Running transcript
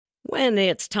When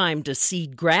it's time to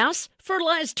seed grass,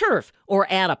 fertilize turf, or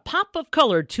add a pop of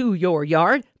color to your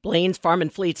yard, Blaine's Farm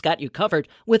and Fleet's got you covered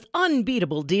with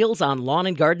unbeatable deals on lawn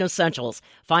and garden essentials.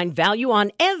 Find value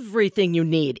on everything you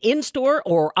need in-store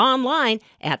or online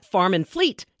at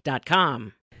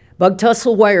farmandfleet.com. Bug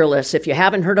Tussle Wireless. If you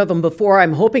haven't heard of them before,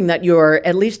 I'm hoping that you're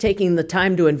at least taking the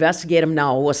time to investigate them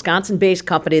now. A Wisconsin-based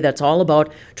company that's all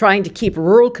about trying to keep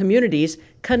rural communities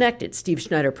connected. Steve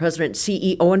Schneider, President,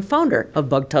 CEO, and founder of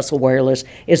Bug Tussle Wireless,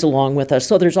 is along with us.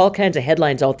 So there's all kinds of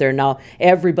headlines out there now.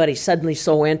 Everybody's suddenly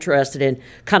so interested in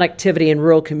connectivity in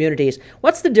rural communities.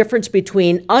 What's the difference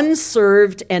between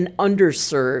unserved and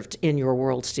underserved in your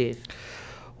world, Steve?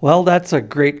 Well, that's a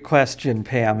great question,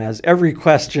 Pam, as every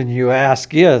question you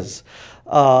ask is.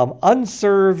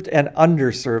 Unserved and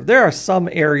underserved. There are some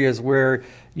areas where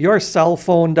your cell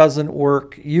phone doesn't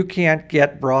work, you can't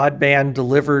get broadband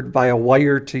delivered by a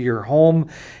wire to your home,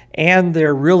 and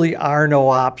there really are no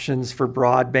options for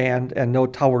broadband and no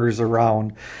towers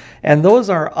around. And those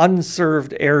are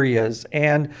unserved areas.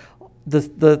 And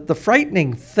the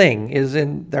frightening thing is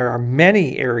there are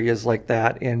many areas like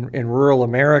that in rural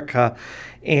America,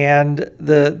 and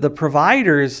the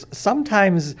providers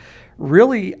sometimes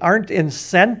really aren't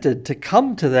incented to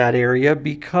come to that area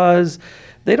because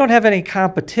they don't have any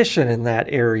competition in that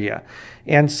area.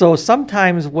 And so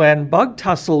sometimes when Bug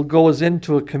Tussle goes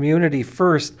into a community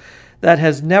first that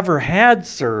has never had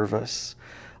service,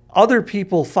 other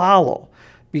people follow.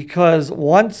 Because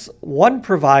once one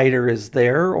provider is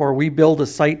there, or we build a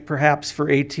site perhaps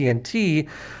for AT&T,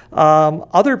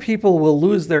 other people will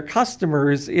lose their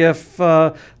customers if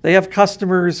they have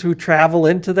customers who travel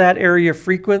into that area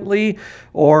frequently,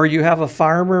 or you have a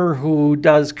farmer who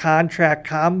does contract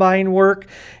combine work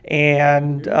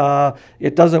and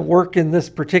it doesn't work in this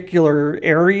particular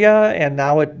area and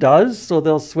now it does, so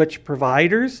they'll switch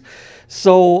providers.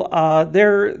 So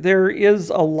there is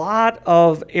a lot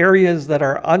of areas that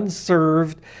are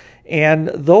unserved, and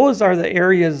those are the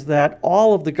areas that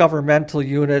all of the governmental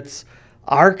units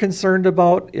are concerned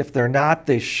about. If they're not,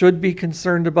 they should be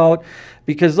concerned about,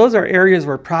 because those are areas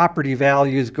where property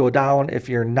values go down if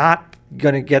you're not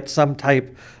going to get some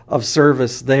type of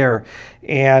service there.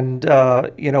 And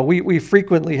we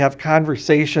frequently have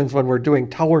conversations when we're doing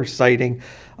tower siting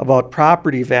about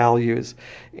property values,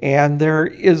 and there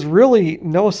is really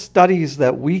no studies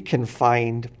that we can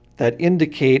find that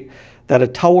indicate that a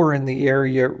tower in the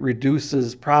area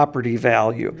reduces property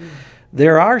value.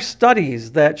 There are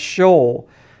studies that show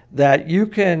that you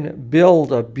can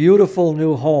build a beautiful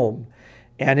new home,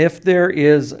 and if there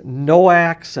is no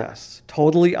access,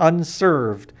 totally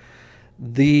unserved,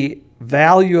 the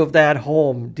value of that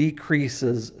home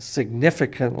decreases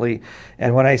significantly.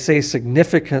 And when I say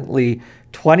significantly,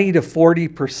 20 to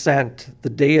 40% the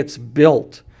day it's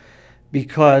built,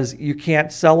 because you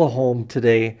can't sell a home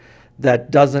today that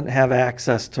doesn't have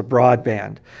access to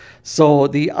broadband. So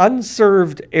the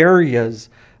unserved areas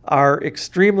are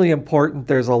extremely important.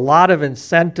 There's a lot of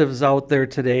incentives out there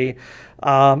today.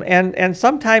 And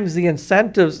sometimes the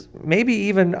incentives maybe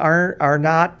even are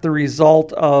not the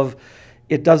result of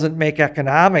it doesn't make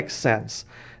economic sense.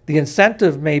 The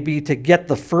incentive may be to get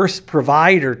the first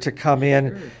provider to come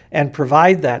in and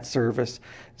provide that service.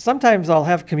 Sometimes I'll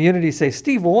have communities say,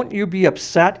 Steve, won't you be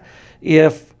upset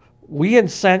if we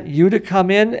incent you to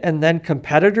come in and then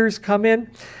competitors come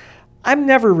in? I'm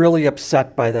never really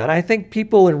upset by that. I think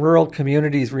people in rural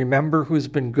communities remember who's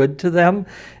been good to them.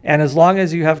 And as long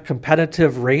as you have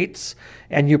competitive rates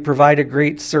and you provide a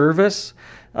great service.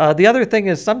 The other thing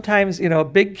is sometimes,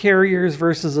 big carriers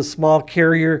versus a small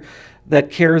carrier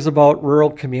that cares about rural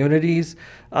communities,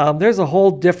 there's a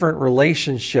whole different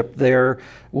relationship there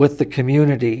with the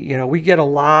community. We get a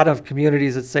lot of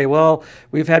communities that say, well,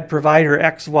 we've had provider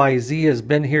XYZ has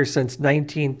been here since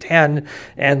 1910,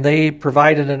 and they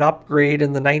provided an upgrade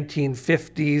in the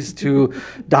 1950s to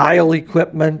dial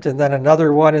equipment, and then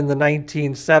another one in the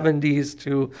 1970s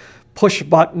to push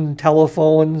button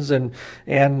telephones, and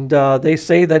they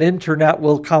say that internet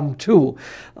will come too.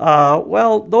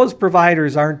 Well, those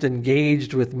providers aren't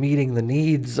engaged with meeting the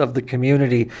needs of the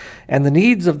community, and the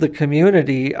needs of the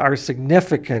community are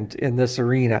significant in this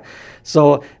arena.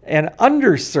 So an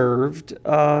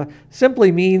underserved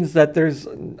simply means that there's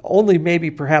only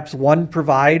maybe perhaps one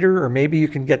provider, or maybe you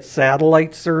can get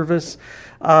satellite service.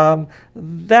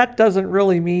 That doesn't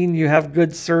really mean you have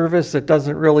good service. It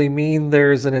doesn't really mean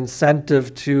there's an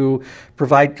incentive to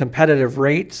provide competitive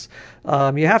rates.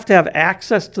 You have to have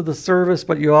access to the service,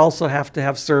 but you also have to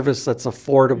have service that's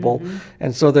affordable.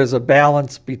 And so there's a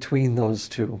balance between those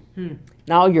two.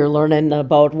 Now you're learning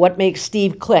about what makes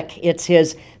Steve click. It's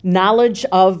his knowledge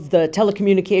of the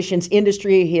telecommunications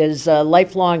industry, his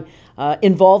lifelong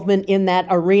involvement in that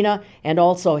arena, and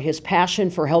also his passion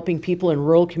for helping people in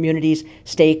rural communities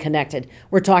stay connected.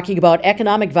 We're talking about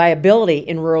economic viability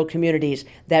in rural communities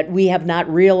that we have not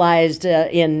realized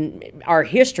in our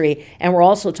history, and we're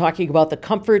also talking about the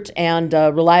comfort and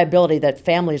reliability that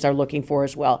families are looking for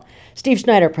as well. Steve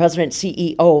Schneider, President,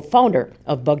 CEO, founder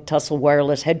of Bug Tussle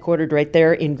Wireless, headquartered right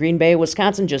there in Green Bay,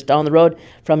 Wisconsin, just down the road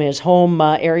from his home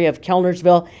area of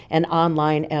Kellnersville, and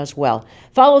online as well.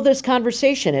 Follow this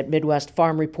conversation at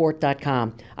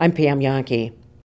MidwestFarmReport.com. I'm Pam Jahnke.